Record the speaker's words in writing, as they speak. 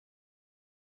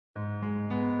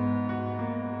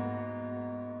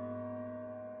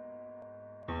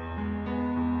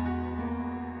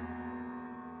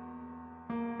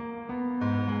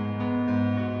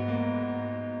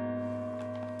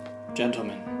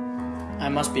gentlemen, I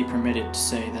must be permitted to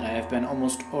say that I have been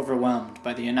almost overwhelmed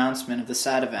by the announcement of the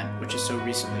sad event which has so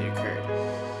recently occurred.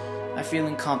 I feel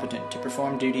incompetent to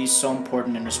perform duties so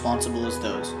important and responsible as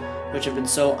those which have been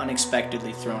so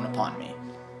unexpectedly thrown upon me.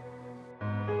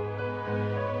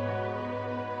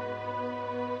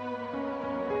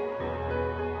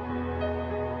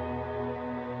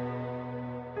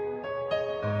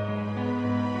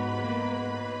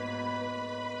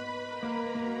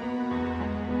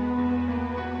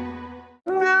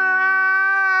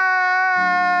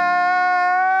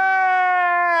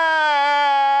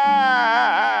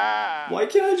 Why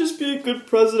can't I just be a good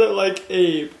president like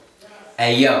Abe?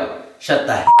 Hey yo, shut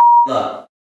the up.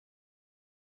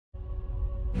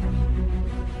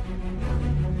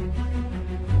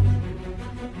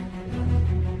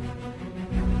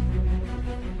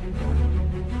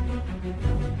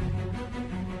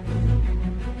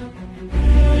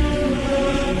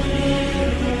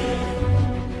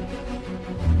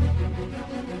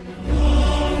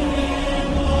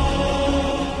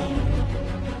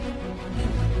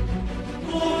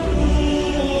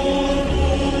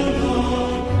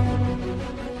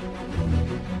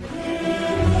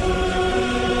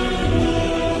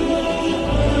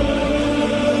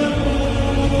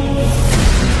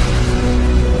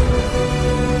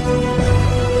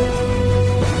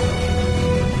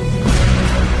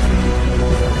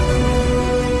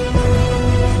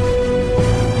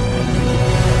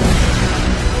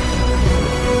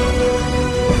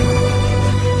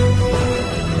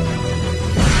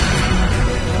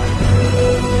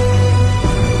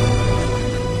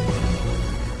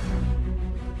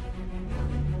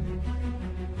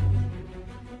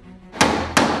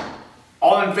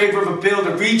 All in favor of a bill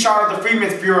to recharter the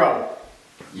Freedmen's Bureau?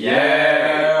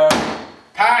 Yeah.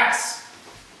 Pass.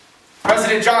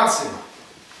 President Johnson.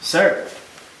 Sir.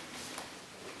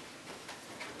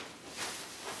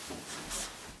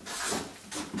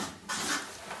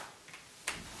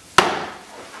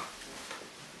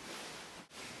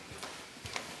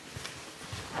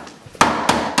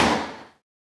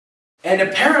 And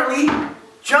apparently,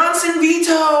 Johnson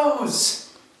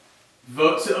vetoes.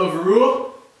 Vote to overrule?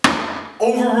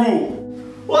 Overrule.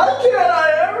 Why can't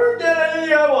I ever get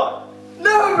anything I want?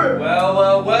 Never!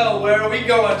 Well, where are we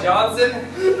going, Johnson?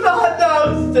 Not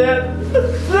now, Stan.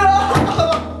 No!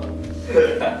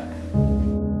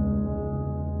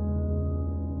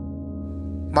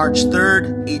 March 3rd,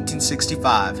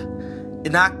 1865.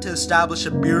 An act to establish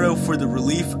a bureau for the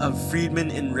relief of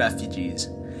freedmen and refugees.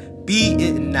 Be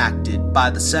it enacted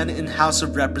by the Senate and House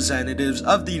of Representatives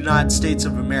of the United States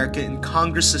of America and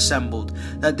Congress assembled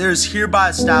that there is hereby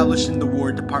established in the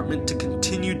War Department to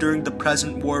continue during the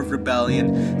present War of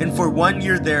Rebellion and for 1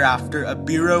 year thereafter a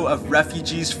Bureau of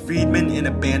Refugees, Freedmen, and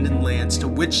Abandoned Lands to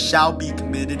which shall be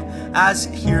committed as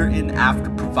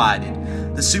hereinafter provided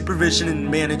the supervision and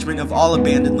management of all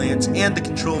abandoned lands and the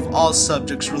control of all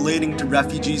subjects relating to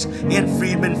refugees and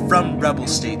freedmen from rebel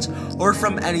states or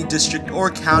from any district or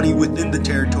county within the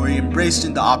territory embraced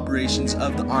in the operations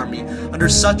of the Army under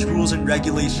such rules and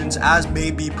regulations as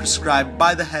may be prescribed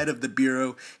by the head of the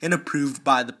Bureau and approved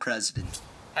by the President.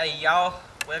 Hey y'all,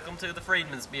 welcome to the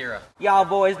Freedmen's Bureau. Y'all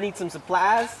boys need some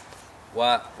supplies?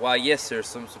 Why, yes sir,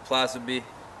 some supplies would be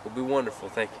wonderful,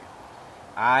 thank you.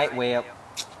 Alright, well,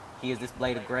 here's this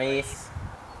blade of grass.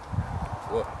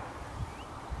 What?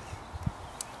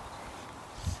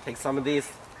 Take some of these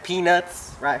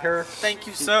peanuts right here. Thank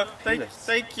you, sir.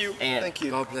 Thank you. And Thank you.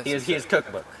 God bless here's you. his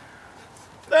cookbook.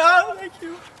 Ah, thank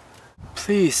you.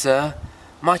 Please, sir,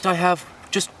 might I have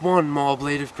just one more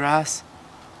blade of grass?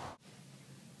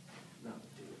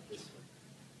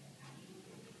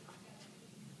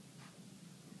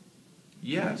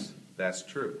 Yes, that's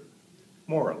true.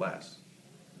 More or less.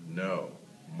 No,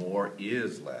 more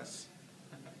is less.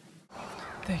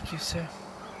 Thank you, sir.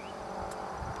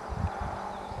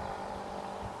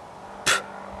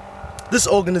 This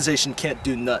organization can't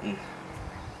do nothing.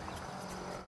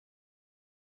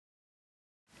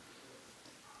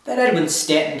 That Edwin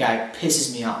Stanton guy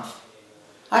pisses me off.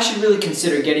 I should really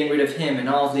consider getting rid of him and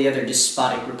all of the other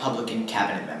despotic Republican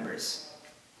cabinet members.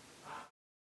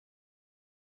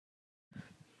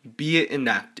 Be it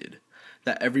enacted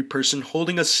that every person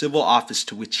holding a civil office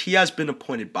to which he has been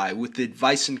appointed by, with the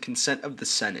advice and consent of the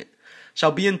Senate,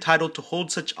 shall be entitled to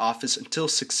hold such office until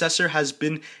successor has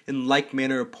been in like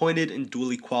manner appointed and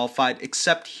duly qualified,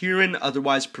 except herein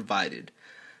otherwise provided.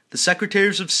 The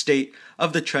Secretaries of State,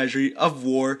 of the Treasury, of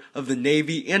War, of the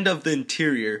Navy, and of the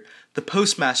Interior, the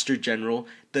Postmaster General,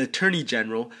 the Attorney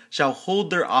General, shall hold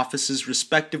their offices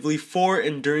respectively for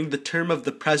and during the term of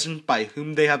the President by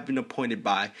whom they have been appointed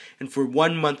by, and for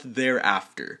 1 month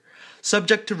thereafter.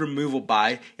 subject to removal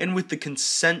by and with the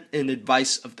consent and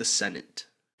advice of the Senate.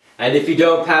 And if you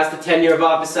don't pass the Tenure of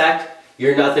Office Act,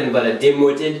 you're nothing but a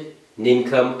dim-witted,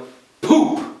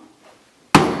 nincompoop.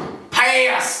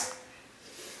 Pass!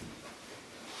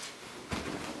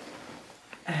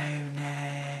 Oh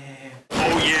no.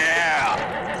 Oh yeah!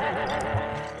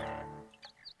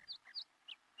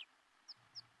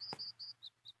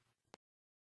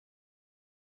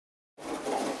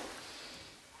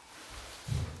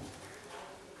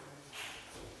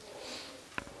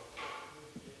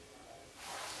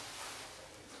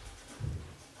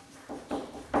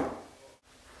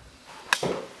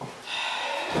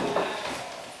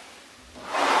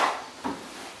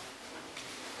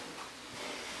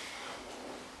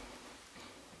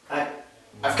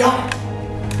 I've got it.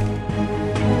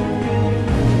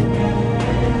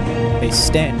 They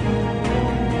stand.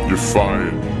 You're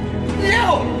fired.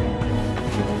 No!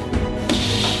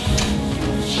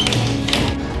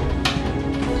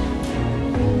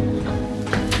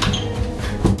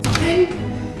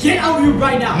 Get out here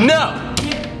right now! No!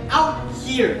 Get out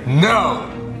here! No!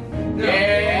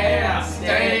 Yeah,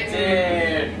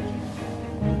 stated!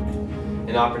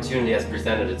 An opportunity has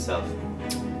presented itself.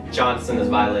 Johnson has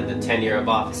violated the Tenure of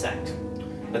Office Act.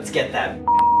 Let's get that.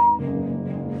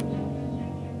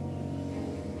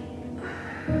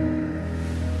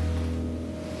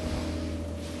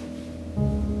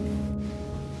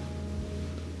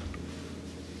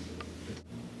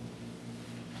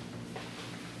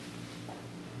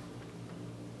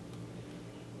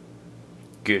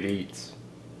 Good eats.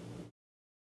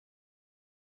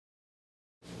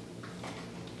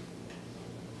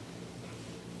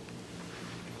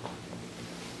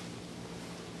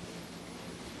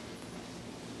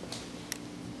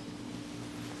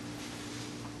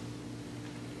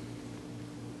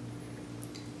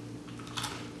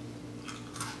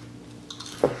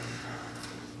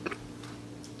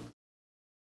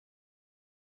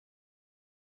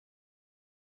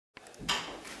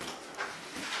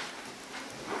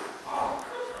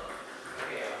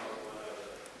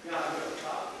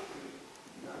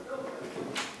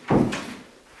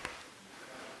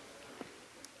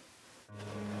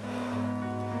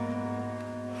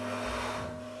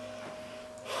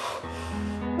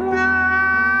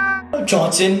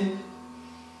 Johnson.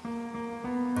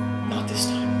 Not this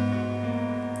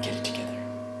time. Get it together.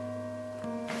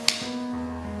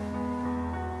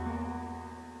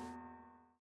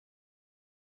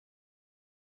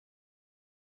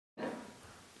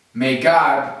 May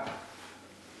God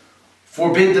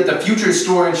forbid that the future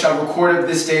historian shall record of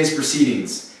this day's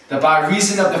proceedings, that by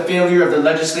reason of the failure of the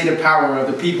legislative power of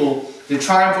the people, the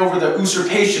triumph over the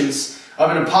usurpations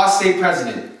of an apostate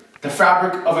president, the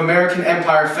fabric of American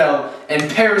empire fell and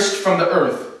perished from the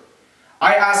earth.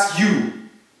 I ask you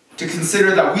to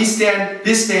consider that we stand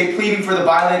this day pleading for the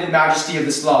violated majesty of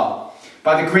this law,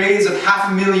 by the graves of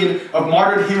 500,000 of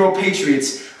martyred hero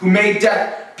patriots who made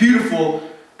death beautiful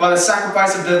by the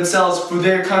sacrifice of themselves for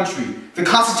their country, the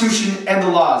Constitution and the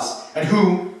laws, and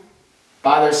who,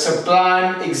 by their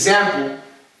sublime example,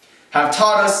 have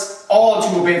taught us all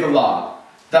to obey the law,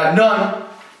 that none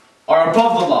are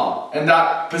above the law, and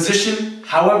that position,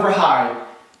 however high,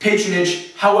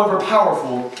 patronage, however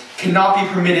powerful, cannot be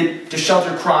permitted to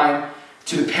shelter crime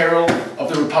to the peril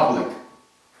of the Republic.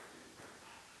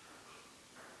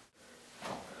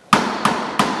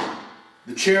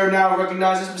 The chair now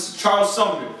recognizes Mr. Charles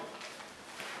Sumner.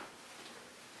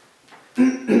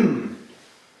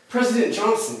 President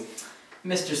Johnson.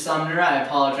 Mr. Sumner, I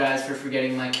apologize for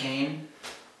forgetting my cane.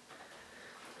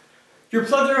 Your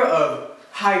plethora of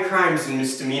high crimes and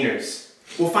misdemeanors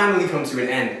will finally come to an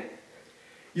end.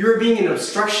 You are being an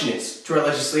obstructionist to our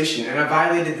legislation and have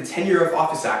violated the Tenure of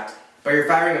Office Act by your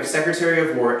firing of Secretary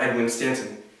of War Edwin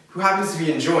Stanton, who happens to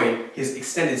be enjoying his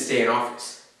extended stay in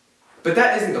office. But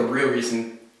that isn't the real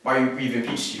reason why we've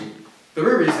impeached you. The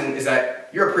real reason is that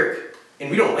you're a prick, and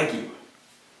we don't like you.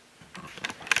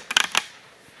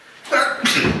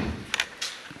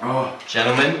 Oh,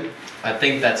 gentlemen, I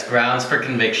think that's grounds for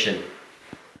conviction.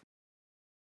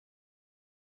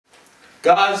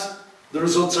 Guys, the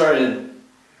results are in,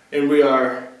 and we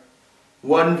are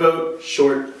one vote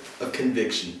short of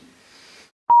conviction.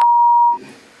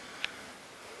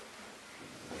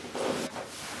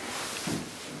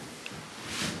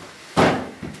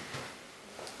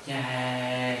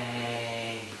 Yay.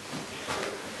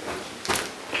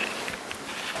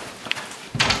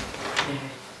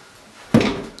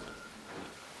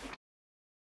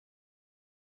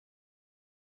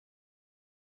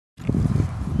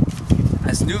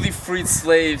 As newly freed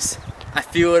slaves, I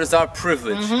feel it is our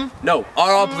privilege, no,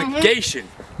 our obligation,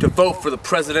 to vote for the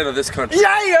president of this country.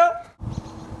 Yeah!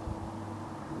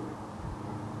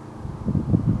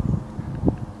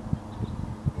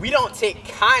 We don't take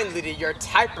kindly to your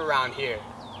type around here.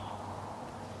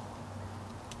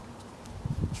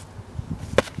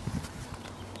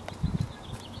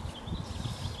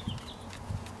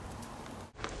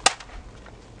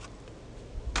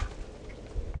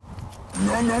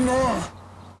 No.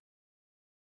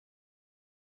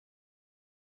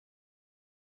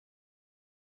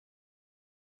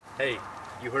 Hey,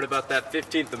 you heard about that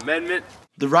 15th Amendment?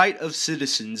 The right of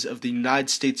citizens of the United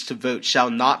States to vote shall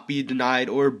not be denied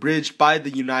or abridged by the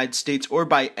United States or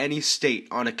by any state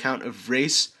on account of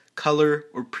race, color,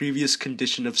 or previous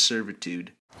condition of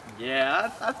servitude.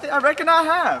 Yeah, I reckon I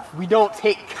have. We don't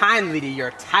take kindly to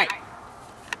your type.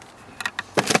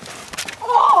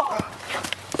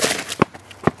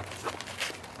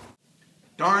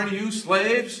 Darn you,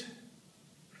 slaves!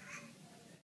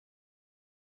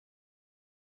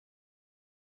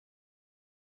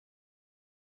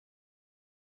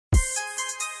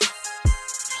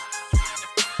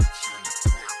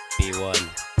 B1.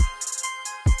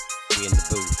 We in the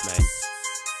booth, man.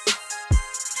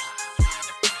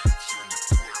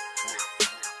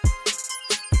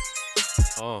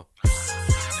 Oh.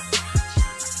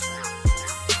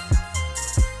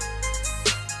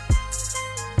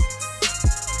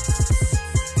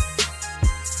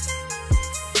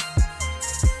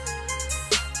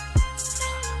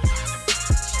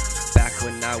 Back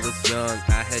when I was young,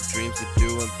 I had dreams of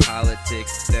doing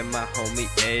politics. Then my homie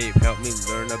Abe helped me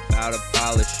learn about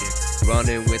abolishing,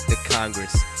 running with the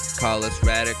Congress. Call us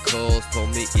radicals, told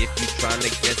me if you trying to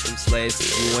get some slaves,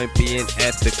 you ain't being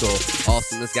ethical.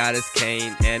 Austin's got his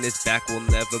cane and his back will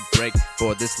never break.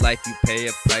 For this life you pay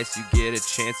a price, you get a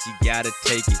chance, you gotta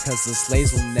take it. Cause the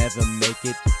slaves will never make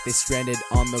it, they stranded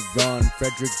on the run.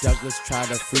 Frederick Douglass tried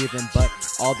to free them, but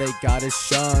all they got is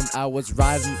shun. I was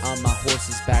riding on my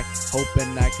horse's back,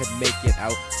 hoping I could make it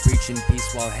out, preaching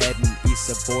peace while heading east,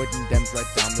 avoiding dems right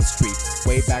down the street.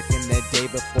 Way back in the day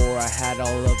before I had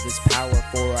all of this power,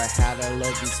 for I had all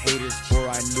of these haters, for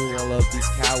I knew all of these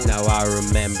cowards. Now I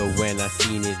remember when I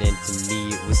seen it and to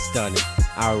me it was stunning.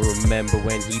 I remember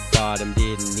when he bought him,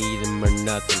 didn't need him or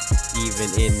nothing. Even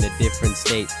in a different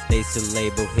state, they still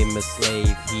label him a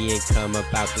slave. He ain't come up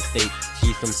out the state,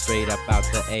 he's from straight up out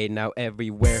the A. Now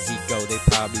everywhere he go, they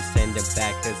probably send him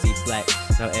back cause he black.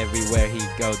 Now everywhere he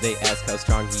go, they ask how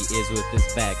strong he is with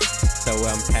his back. So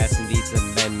I'm passing these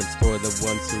amendments for the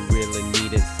ones who really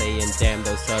need it, saying damn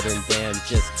those southern dams,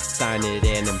 just sign it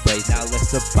and embrace it. Now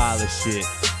let's abolish it,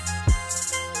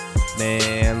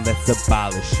 man, let's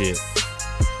abolish it.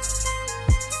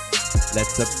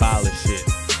 Let's abolish it.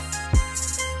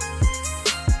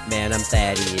 Man, I'm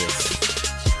Thaddeus.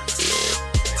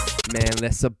 Man,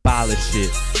 let's abolish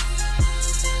it.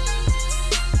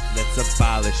 Let's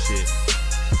abolish it.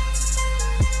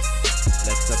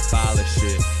 Let's abolish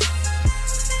it.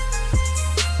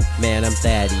 Man, I'm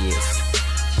Thaddeus.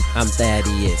 I'm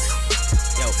Thaddeus.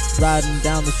 Yo, riding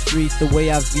down the street, the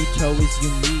way I veto is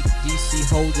unique. DC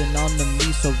holding on to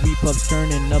me, so Repub's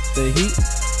turning up the heat,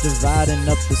 dividing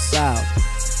up the South.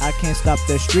 I can't stop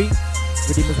their street,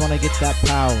 redeemers wanna get that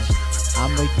power.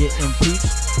 I'ma get impeached.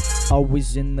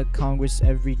 Always in the Congress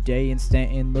every day in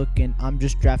Stanton looking. I'm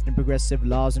just drafting progressive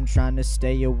laws and trying to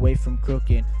stay away from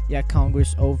crooking. Yeah,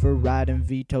 Congress overriding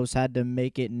vetoes had to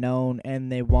make it known,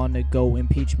 and they wanna go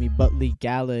impeach me, but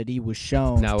legality was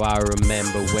shown. Now I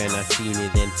remember when I seen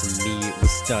it and to me it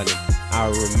was stunning. I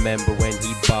remember when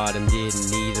he bought him, didn't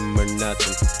need him or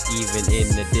nothing. Even in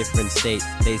a different state,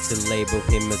 they still label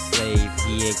him a slave.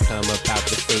 He ain't come up out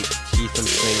the state, he's from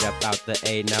straight up out the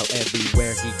A. Now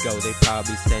everywhere he go, they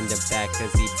probably send him back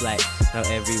cause he black. Now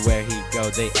everywhere he go,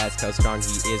 they ask how strong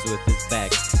he is with his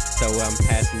back. So I'm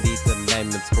passing these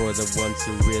amendments for the ones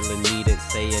who really need it,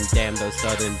 saying damn those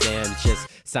southern dams, just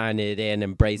sign it and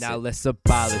embrace it. Now let's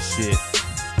abolish it.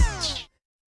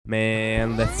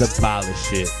 Man, let's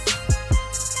abolish it.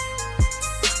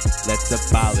 Let's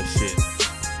abolish it.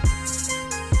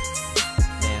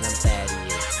 Man, I'm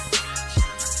Thaddeus.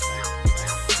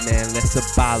 Man, let's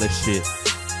abolish it.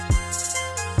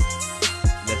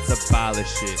 Let's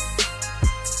abolish it.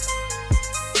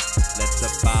 Let's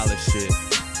abolish it.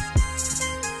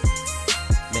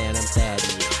 Man, I'm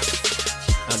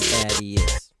Thaddeus. I'm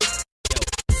Thaddeus.